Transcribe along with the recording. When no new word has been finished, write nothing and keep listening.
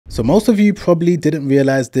So most of you probably didn't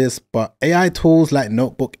realize this, but AI tools like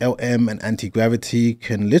NotebookLM and Antigravity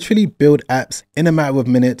can literally build apps in a matter of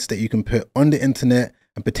minutes that you can put on the internet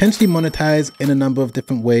and potentially monetize in a number of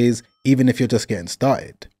different ways, even if you're just getting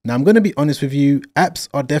started. Now, I'm going to be honest with you, apps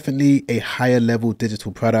are definitely a higher level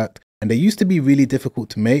digital product, and they used to be really difficult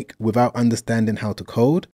to make without understanding how to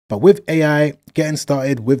code. But with AI, getting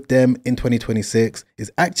started with them in 2026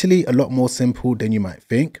 is actually a lot more simple than you might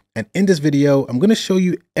think. And in this video, I'm going to show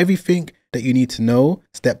you everything that you need to know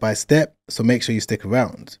step by step, so make sure you stick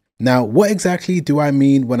around. Now, what exactly do I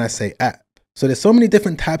mean when I say app? So there's so many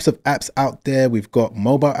different types of apps out there. We've got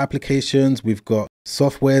mobile applications, we've got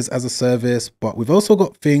softwares as a service, but we've also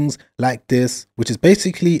got things like this, which is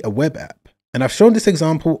basically a web app. And I've shown this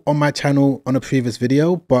example on my channel on a previous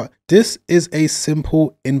video, but this is a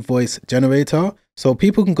simple invoice generator. So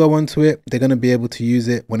people can go onto it, they're going to be able to use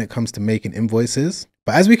it when it comes to making invoices.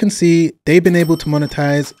 But as we can see, they've been able to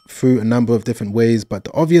monetize through a number of different ways, but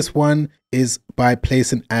the obvious one is by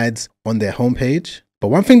placing ads on their homepage. But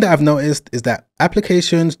one thing that I've noticed is that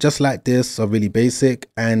applications just like this are really basic,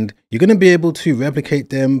 and you're going to be able to replicate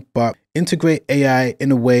them, but integrate AI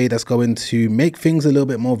in a way that's going to make things a little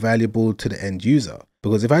bit more valuable to the end user.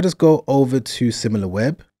 Because if I just go over to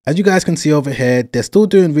SimilarWeb, as you guys can see over here, they're still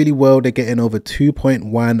doing really well. They're getting over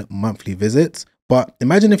 2.1 monthly visits. But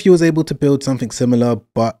imagine if you was able to build something similar,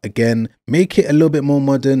 but again, make it a little bit more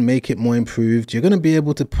modern, make it more improved. You're going to be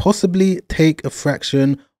able to possibly take a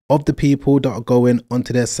fraction of the people that are going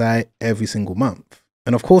onto their site every single month.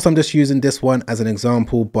 And of course, I'm just using this one as an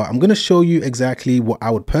example, but I'm going to show you exactly what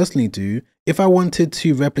I would personally do if I wanted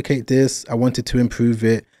to replicate this, I wanted to improve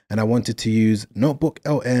it, and I wanted to use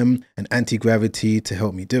NotebookLM and Antigravity to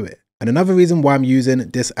help me do it. And another reason why I'm using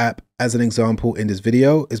this app as an example in this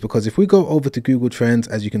video is because if we go over to Google Trends,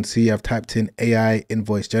 as you can see, I've typed in AI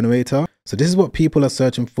invoice generator. So this is what people are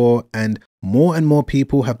searching for, and more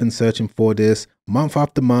people have been searching for this month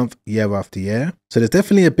after month, year after year. So there's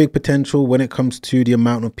definitely a big potential when it comes to the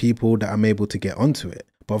amount of people that I'm able to get onto it.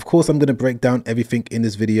 But of course, I'm going to break down everything in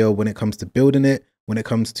this video when it comes to building it, when it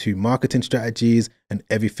comes to marketing strategies, and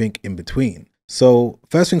everything in between. So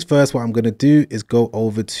first things first, what I'm going to do is go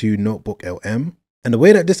over to NotebookLM. And the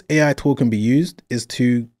way that this AI tool can be used is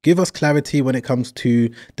to give us clarity when it comes to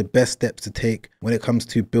the best steps to take when it comes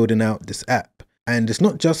to building out this app. And it's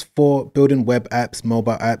not just for building web apps,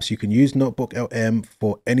 mobile apps. You can use NotebookLM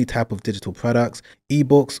for any type of digital products,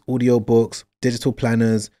 ebooks, audiobooks, digital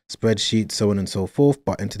planners, spreadsheets, so on and so forth.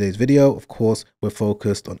 But in today's video, of course, we're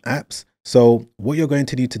focused on apps. So what you're going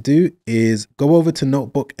to need to do is go over to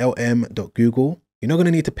notebooklm.google. You're not going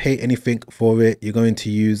to need to pay anything for it. You're going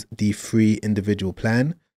to use the free individual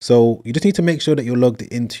plan. So you just need to make sure that you're logged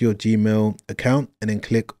into your Gmail account and then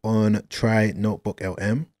click on try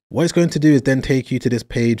NotebookLM. What it's going to do is then take you to this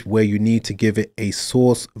page where you need to give it a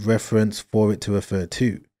source reference for it to refer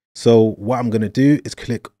to. So what I'm going to do is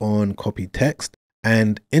click on copy text.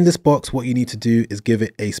 And in this box, what you need to do is give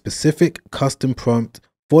it a specific custom prompt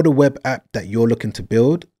for the web app that you're looking to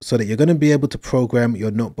build, so that you're going to be able to program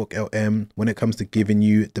your NotebookLM when it comes to giving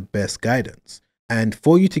you the best guidance. And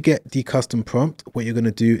for you to get the custom prompt, what you're going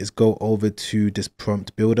to do is go over to this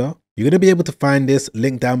prompt builder. You're going to be able to find this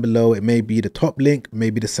link down below. It may be the top link,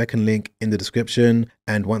 maybe the second link in the description.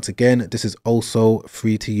 And once again, this is also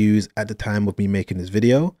free to use at the time of me making this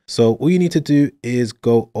video. So all you need to do is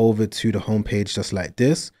go over to the homepage just like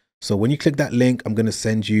this. So when you click that link, I'm going to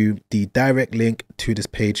send you the direct link to this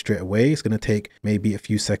page straight away. It's going to take maybe a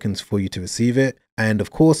few seconds for you to receive it. And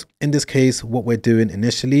of course, in this case, what we're doing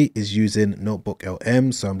initially is using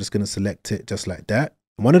NotebookLM. So I'm just going to select it just like that.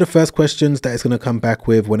 One of the first questions that it's going to come back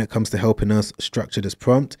with when it comes to helping us structure this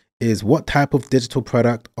prompt is, what type of digital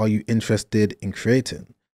product are you interested in creating?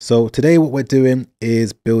 So today what we're doing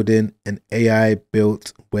is building an AI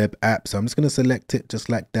built web app. So I'm just going to select it just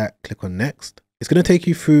like that. Click on next. It's going to take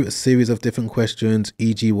you through a series of different questions,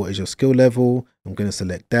 e.g. what is your skill level? I'm going to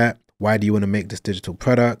select that. Why do you want to make this digital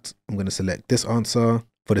product? I'm going to select this answer.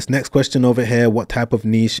 For this next question over here, what type of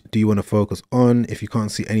niche do you want to focus on? If you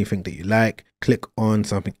can't see anything that you like, click on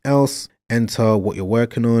something else, enter what you're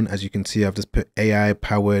working on. As you can see, I've just put AI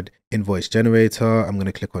powered invoice generator. I'm going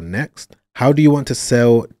to click on next. How do you want to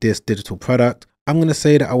sell this digital product? I'm going to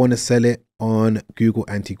say that I want to sell it on Google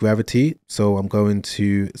Antigravity. So I'm going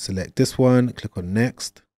to select this one, click on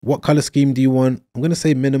next. What color scheme do you want? I'm going to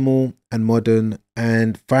say minimal and modern.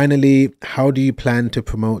 And finally, how do you plan to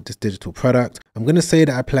promote this digital product? I'm going to say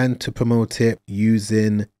that I plan to promote it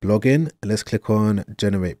using blogging. Let's click on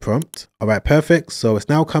generate prompt. All right, perfect. So it's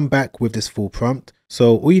now come back with this full prompt.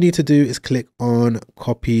 So all you need to do is click on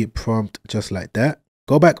copy prompt just like that.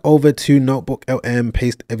 Go back over to NotebookLM,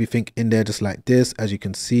 paste everything in there just like this. As you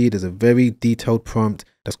can see, there's a very detailed prompt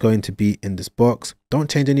that's going to be in this box. Don't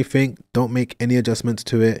change anything, don't make any adjustments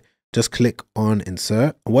to it. Just click on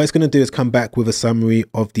insert. And what it's going to do is come back with a summary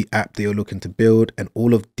of the app that you're looking to build and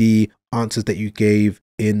all of the answers that you gave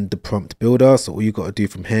in the prompt builder. So all you got to do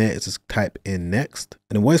from here is just type in next.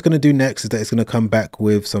 And then what it's going to do next is that it's going to come back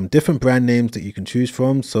with some different brand names that you can choose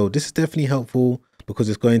from. So this is definitely helpful because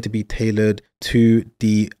it's going to be tailored to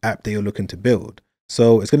the app that you're looking to build.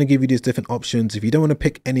 So it's going to give you these different options. If you don't want to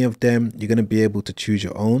pick any of them, you're going to be able to choose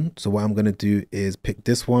your own. So what I'm going to do is pick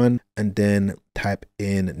this one and then type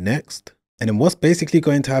in next. And then what's basically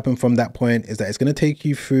going to happen from that point is that it's going to take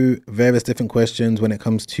you through various different questions when it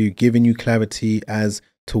comes to giving you clarity as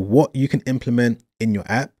to what you can implement in your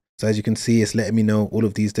app. So as you can see, it's letting me know all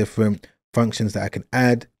of these different functions that I can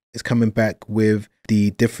add. It's coming back with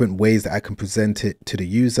the different ways that I can present it to the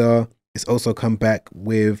user. It's also come back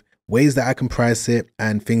with ways that I can price it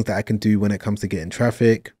and things that I can do when it comes to getting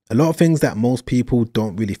traffic. A lot of things that most people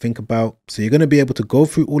don't really think about. So you're going to be able to go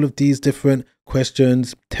through all of these different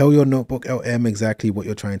questions, tell your NotebookLM exactly what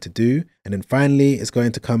you're trying to do. And then finally, it's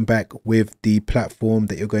going to come back with the platform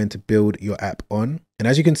that you're going to build your app on. And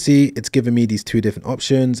as you can see, it's giving me these two different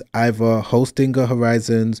options, either Hostinger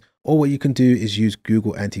Horizons, or what you can do is use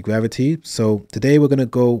Google Antigravity. So today we're going to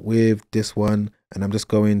go with this one. And I'm just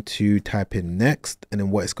going to type in next. And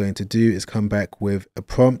then what it's going to do is come back with a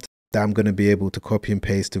prompt that I'm going to be able to copy and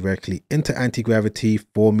paste directly into Antigravity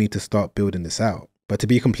for me to start building this out. But to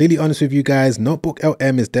be completely honest with you guys,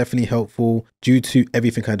 NotebookLM is definitely helpful due to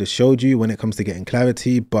everything I just showed you when it comes to getting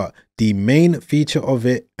clarity. But the main feature of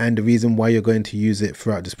it and the reason why you're going to use it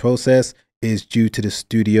throughout this process is due to the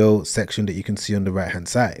studio section that you can see on the right hand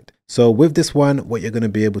side. So with this one, what you're going to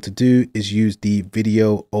be able to do is use the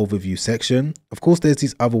video overview section. Of course, there's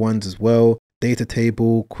these other ones as well, data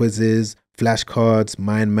table, quizzes, flashcards,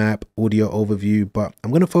 mind map, audio overview, but I'm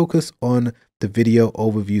going to focus on the video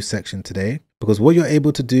overview section today because what you're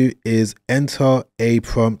able to do is enter a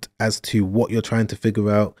prompt as to what you're trying to figure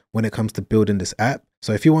out when it comes to building this app.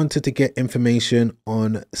 So if you wanted to get information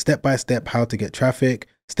on step-by-step how to get traffic,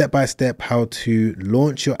 step-by-step how to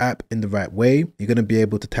launch your app in the right way, you're going to be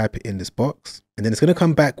able to type it in this box. And then it's going to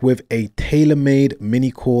come back with a tailor-made mini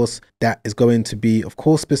course that is going to be, of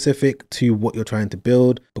course, specific to what you're trying to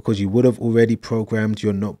build because you would have already programmed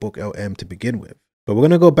your NotebookLM to begin with. But we're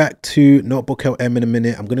going to go back to NotebookLM in a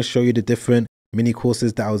minute. I'm going to show you the different mini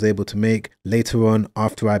courses that I was able to make later on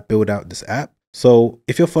after I build out this app. So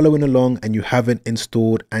if you're following along and you haven't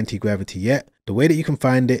installed Antigravity yet, the way that you can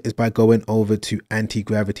find it is by going over to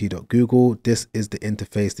antigravity.google. This is the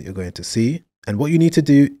interface that you're going to see. And what you need to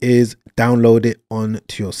do is download it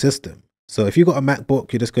onto your system. So if you've got a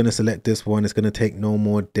MacBook, you're just going to select this one. It's going to take no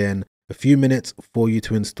more than a few minutes for you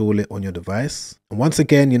to install it on your device. And once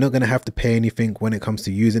again, you're not going to have to pay anything when it comes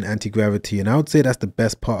to using Antigravity. And I would say that's the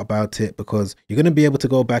best part about it because you're going to be able to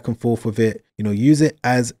go back and forth with it, use it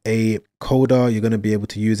as a coder. You're going to be able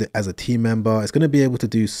to use it as a team member. It's going to be able to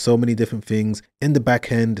do so many different things in the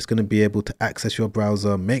back end. It's going to be able to access your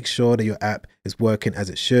browser, make sure that your app is working as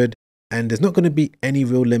it should. And there's not going to be any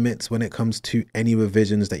real limits when it comes to any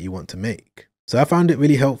revisions that you want to make. So I found it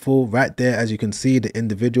really helpful right there. As you can see, the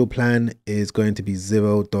individual plan is going to be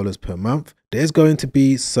 $0 per month. There is going to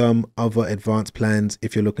be some other advanced plans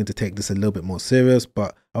if you're looking to take this a little bit more serious,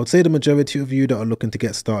 but I would say the majority of you that are looking to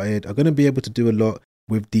get started are going to be able to do a lot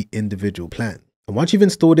with the individual plan. And once you've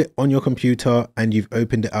installed it on your computer and you've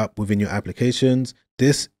opened it up within your applications,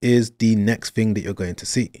 this is the next thing that you're going to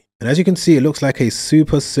see. And as you can see, it looks like a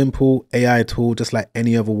super simple AI tool, just like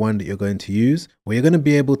any other one that you're going to use, where you're going to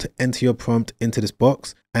be able to enter your prompt into this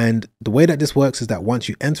box. And the way that this works is that once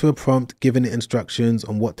you enter a prompt, given it instructions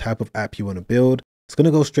on what type of app you want to build, it's going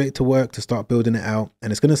to go straight to work to start building it out.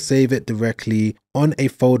 And it's going to save it directly on a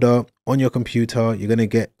folder on your computer. You're going to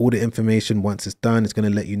get all the information once it's done. It's going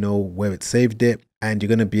to let you know where it saved it, and you're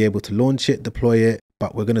going to be able to launch it, deploy it.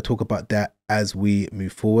 But we're going to talk about that as we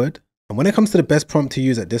move forward. And when it comes to the best prompt to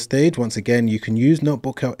use at this stage, once again, you can use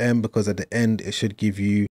NotebookLM because at the end, it should give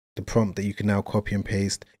you the prompt that you can now copy and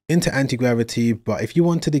paste into Antigravity. But if you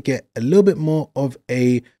wanted to get a little bit more of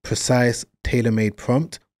a precise, tailor-made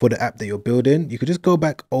prompt for the app that you're building, you could just go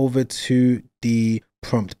back over to the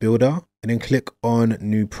prompt builder and then click on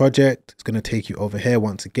new project. It's going to take you over here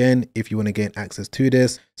once again. If you want to gain access to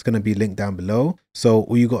this, it's going to be linked down below. So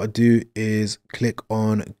all you got to do is click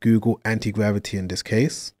on Google Antigravity in this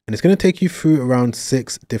case, and it's going to take you through around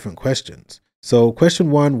 6 different questions. So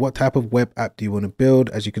question 1, what type of web app do you want to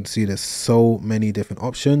build? As you can see, there's so many different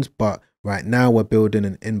options, but Right now we're building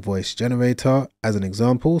an invoice generator as an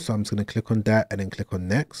example. So I'm just going to click on that and then click on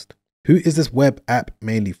next. Who is this web app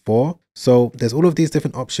mainly for? So there's all of these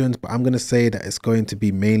different options, but I'm going to say that it's going to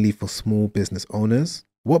be mainly for small business owners.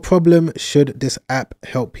 What problem should this app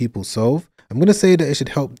help people solve? I'm going to say that it should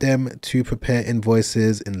help them to prepare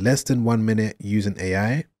invoices in less than 1 minute using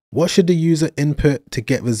AI. What should the user input to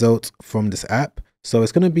get results from this app? So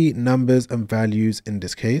it's going to be numbers and values in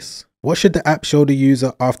this case. What should the app show the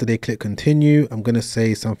user after they click continue? I'm going to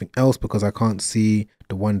say something else because I can't see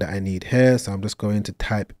the one that I need here. So I'm just going to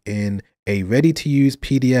type in a ready to use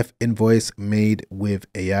PDF invoice made with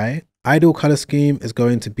AI. Ideal color scheme is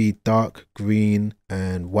going to be dark green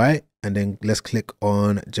and white. And then let's click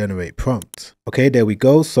on generate prompt. Okay, there we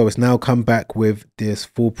go. So it's now come back with this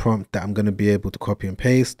full prompt that I'm going to be able to copy and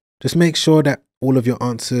paste. Just make sure that all of your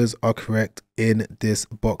answers are correct in this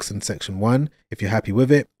box in section 1. If you're happy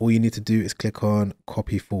with it, all you need to do is click on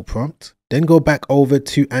copy full prompt. Then go back over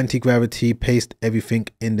to Antigravity, paste everything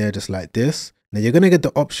in there just like this. Now you're going to get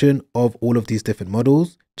the option of all of these different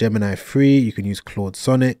models. Gemini 3, you can use Claude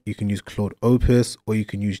Sonnet, you can use Claude Opus, or you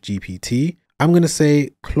can use GPT. I'm going to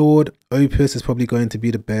say Claude Opus is probably going to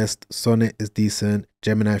be the best. Sonnet is decent.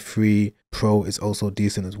 Gemini 3 Pro is also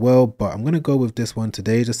decent as well, but I'm going to go with this one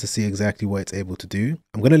today just to see exactly what it's able to do.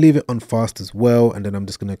 I'm going to leave it on fast as well, and then I'm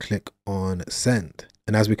just going to click on send.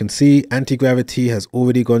 And as we can see, Antigravity has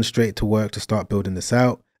already gone straight to work to start building this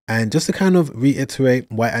out. And just to kind of reiterate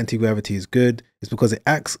why Antigravity is good is because it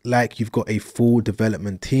acts like you've got a full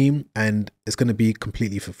development team and it's going to be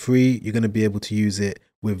completely for free. You're going to be able to use it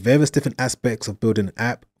with various different aspects of building an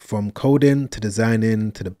app, from coding to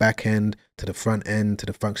designing to the back end to the front end to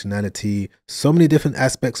the functionality. So many different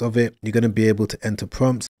aspects of it. You're going to be able to enter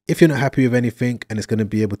prompts if you're not happy with anything, and it's going to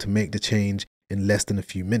be able to make the change in less than a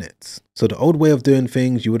few minutes. So the old way of doing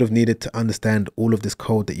things, you would have needed to understand all of this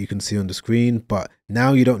code that you can see on the screen, but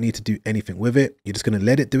now you don't need to do anything with it. You're just going to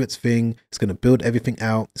let it do its thing. It's going to build everything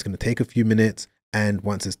out. It's going to take a few minutes, and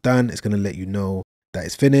once it's done, it's going to let you know that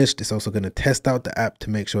it's finished. It's also going to test out the app to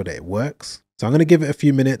make sure that it works. So I'm going to give it a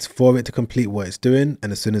few minutes for it to complete what it's doing,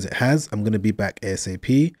 and as soon as it has, I'm going to be back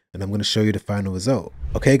ASAP and I'm going to show you the final result.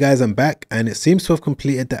 Okay guys, I'm back and it seems to have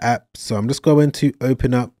completed the app, so I'm just going to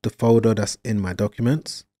open up the folder that's in my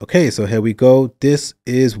documents. Okay, so here we go. This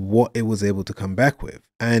is what it was able to come back with.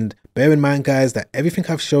 And bear in mind guys that everything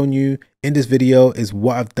I've shown you in this video is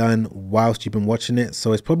what I've done whilst you've been watching it,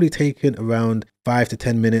 so it's probably taken around 5 to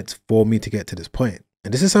 10 minutes for me to get to this point.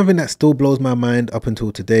 And this is something that still blows my mind up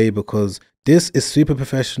until today, because this is super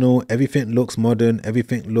professional. Everything looks modern.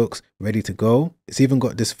 Everything looks ready to go. It's even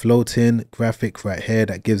got this floating graphic right here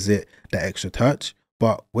that gives it that extra touch.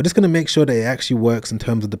 But we're just going to make sure that it actually works in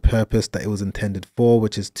terms of the purpose that it was intended for,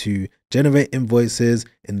 which is to generate invoices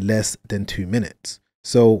in less than 2 minutes.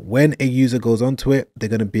 So when a user goes onto it, they're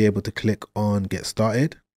going to be able to click on get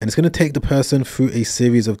started. And it's going to take the person through a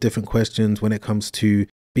series of different questions when it comes to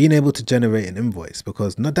being able to generate an invoice,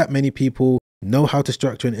 because not that many people know how to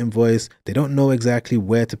structure an invoice. They don't know exactly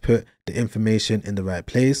where to put the information in the right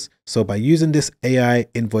place. So by using this AI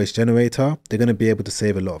invoice generator, they're going to be able to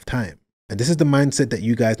save a lot of time. And this is the mindset that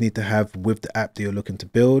you guys need to have with the app that you're looking to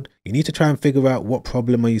build. You need to try and figure out what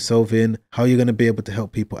problem are you solving, how you're going to be able to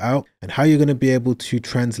help people out, and how you're going to be able to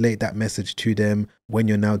translate that message to them when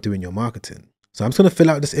you're now doing your marketing. So I'm just going to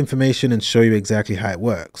fill out this information and show you exactly how it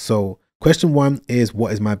works. So question 1 is,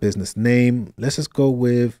 what is my business name? Let's just go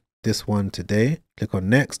with this one today. Click on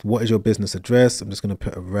next. What is your business address? I'm just going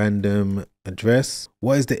to put a random address.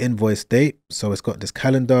 What is the invoice date? So it's got this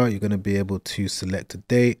calendar. You're going to be able to select a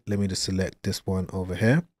date. Let me just select this one over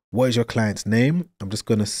here. What is your client's name? I'm just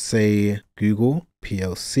going to say Google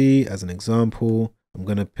PLC as an example. I'm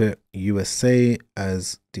going to put USA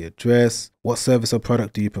as the address. What service or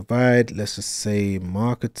product do you provide? Let's just say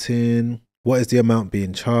marketing. What is the amount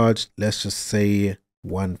being charged? Let's just say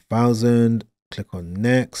 1,000. Click on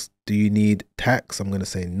next. Do you need tax? I'm going to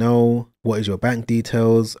say no. What is your bank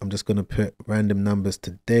details? I'm just going to put random numbers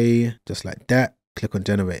today, just like that. Click on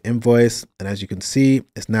generate invoice. And as you can see,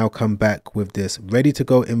 it's now come back with this ready to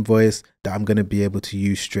go invoice that I'm going to be able to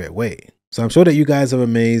use straight away. So I'm sure that you guys are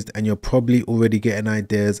amazed and you're probably already getting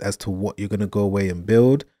ideas as to what you're going to go away and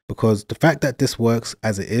build, because the fact that this works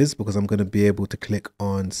as it is, because I'm going to be able to click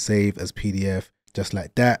on save as PDF just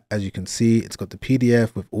like that. As you can see, it's got the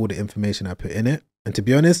PDF with all the information I put in it. And to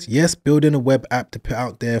be honest, yes, building a web app to put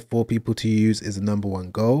out there for people to use is the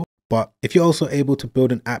 #1 goal. But if you're also able to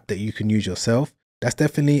build an app that you can use yourself, that's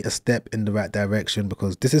definitely a step in the right direction,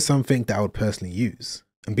 because this is something that I would personally use.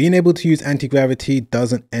 And being able to use Antigravity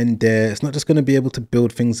doesn't end there. It's not just going to be able to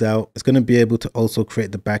build things out. It's going to be able to also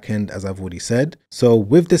create the backend, as I've already said. So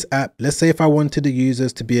with this app, let's say if I wanted the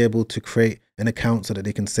users to be able to create an account so that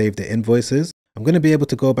they can save their invoices, I'm going to be able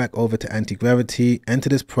to go back over to Antigravity, enter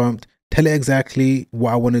this prompt, tell it exactly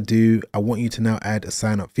what I want to do. I want you to now add a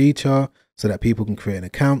sign up feature so that people can create an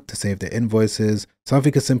account to save their invoices.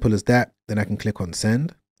 Something as simple as that. Then I can click on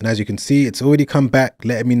send. And as you can see, it's already come back,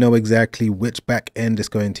 letting me know exactly which back end it's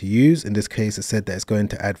going to use. In this case, it said that it's going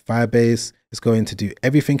to add Firebase. It's going to do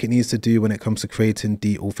everything it needs to do when it comes to creating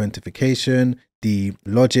the authentication, the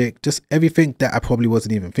logic, just everything that I probably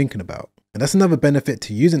wasn't even thinking about. And that's another benefit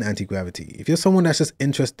to using Antigravity. If you're someone that's just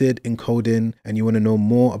interested in coding and you want to know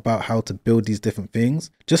more about how to build these different things,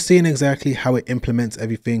 just seeing exactly how it implements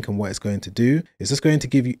everything and what it's going to do is just going to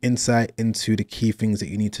give you insight into the key things that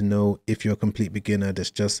you need to know if you're a complete beginner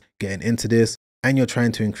that's just getting into this and you're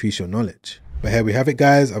trying to increase your knowledge. But here we have it,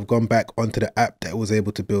 guys. I've gone back onto the app that it was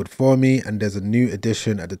able to build for me, and there's a new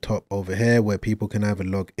addition at the top over here where people can either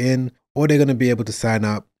log in or they're going to be able to sign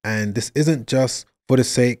up. And this isn't just for the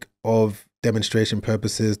sake of demonstration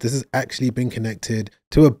purposes. This has actually been connected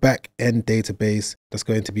to a back-end database that's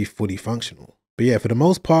going to be fully functional. But yeah, for the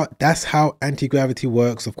most part, that's how Antigravity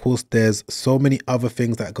works. Of course, there's so many other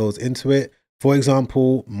things that goes into it. For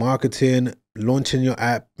example, marketing, launching your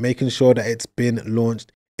app, making sure that it's been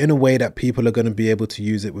launched in a way that people are going to be able to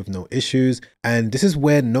use it with no issues. And this is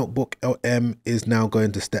where NotebookLM is now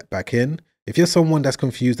going to step back in. If you're someone that's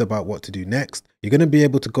confused about what to do next, you're going to be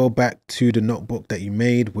able to go back to the notebook that you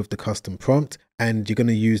made with the custom prompt, and you're going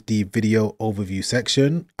to use the video overview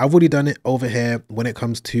section. I've already done it over here when it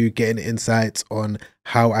comes to getting insights on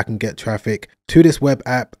how I can get traffic to this web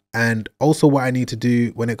app and also what I need to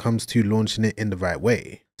do when it comes to launching it in the right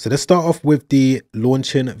way. So let's start off with the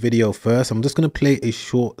launching video first. I'm just going to play a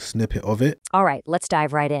short snippet of it. All right, let's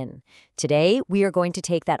dive right in. Today, we are going to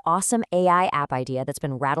take that awesome AI app idea that's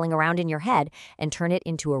been rattling around in your head and turn it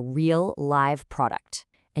into a real live product.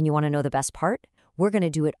 And you want to know the best part? We're going to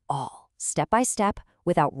do it all, step by step,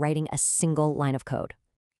 without writing a single line of code.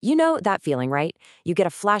 You know that feeling, right? You get a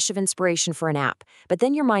flash of inspiration for an app, but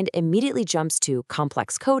then your mind immediately jumps to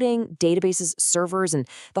complex coding, databases, servers, and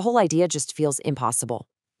the whole idea just feels impossible.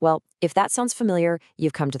 Well, if that sounds familiar,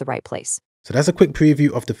 you've come to the right place. So that's a quick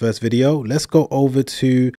preview of the first video. Let's go over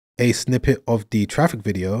to a snippet of the traffic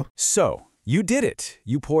video. So, you did it.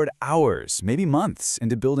 You poured hours, maybe months,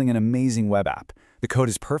 into building an amazing web app. The code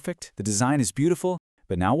is perfect, the design is beautiful,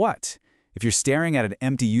 but now what? If you're staring at an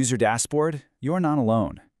empty user dashboard, you're not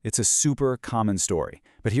alone. It's a super common story.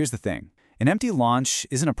 But here's the thing. An empty launch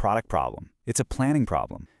isn't a product problem. It's a planning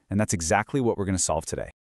problem. And that's exactly what we're going to solve today.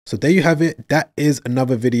 So there you have it. That is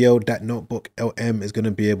another video that NotebookLM is going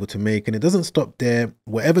to be able to make. And it doesn't stop there.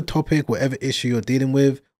 Whatever topic, whatever issue you're dealing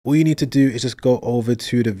with, all you need to do is just go over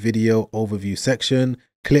to the video overview section,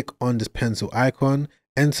 click on this pencil icon,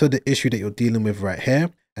 enter the issue that you're dealing with right here,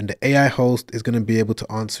 and the AI host is going to be able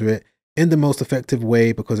to answer it in the most effective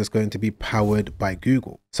way because it's going to be powered by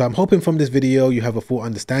Google. So I'm hoping from this video you have a full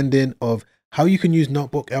understanding of how you can use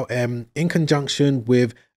NotebookLM in conjunction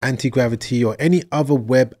with Antigravity or any other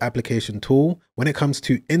web application tool when it comes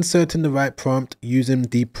to inserting the right prompt using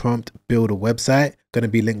the prompt builder website, going to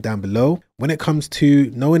be linked down below. When it comes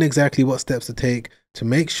to knowing exactly what steps to take to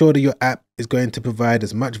make sure that your app is going to provide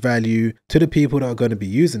as much value to the people that are going to be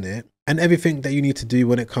using it, and everything that you need to do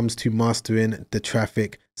when it comes to mastering the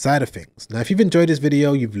traffic side of things. Now, if you've enjoyed this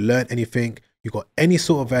video, you've learned anything, you got any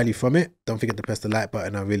sort of value from it, don't forget to press the like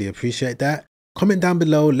button. I really appreciate that. Comment down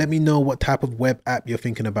below, let me know what type of web app you're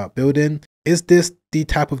thinking about building. Is this the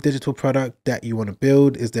type of digital product that you want to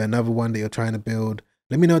build? Is there another one that you're trying to build?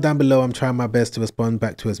 Let me know down below. I'm trying my best to respond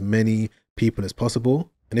back to as many people as possible.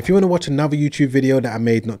 And if you want to watch another YouTube video that I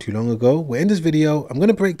made not too long ago, where in this video, I'm going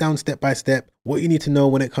to break down step by step what you need to know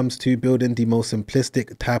when it comes to building the most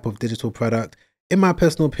simplistic type of digital product, in my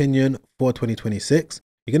personal opinion, for 2026.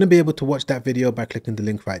 You're going to be able to watch that video by clicking the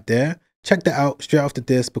link right there. Check that out straight after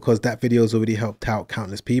this because that video has already helped out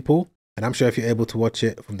countless people. And I'm sure if you're able to watch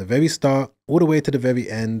it from the very start all the way to the very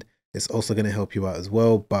end, it's also going to help you out as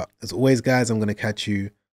well. But as always, guys, I'm going to catch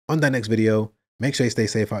you on that next video. Make sure you stay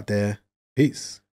safe out there. Peace.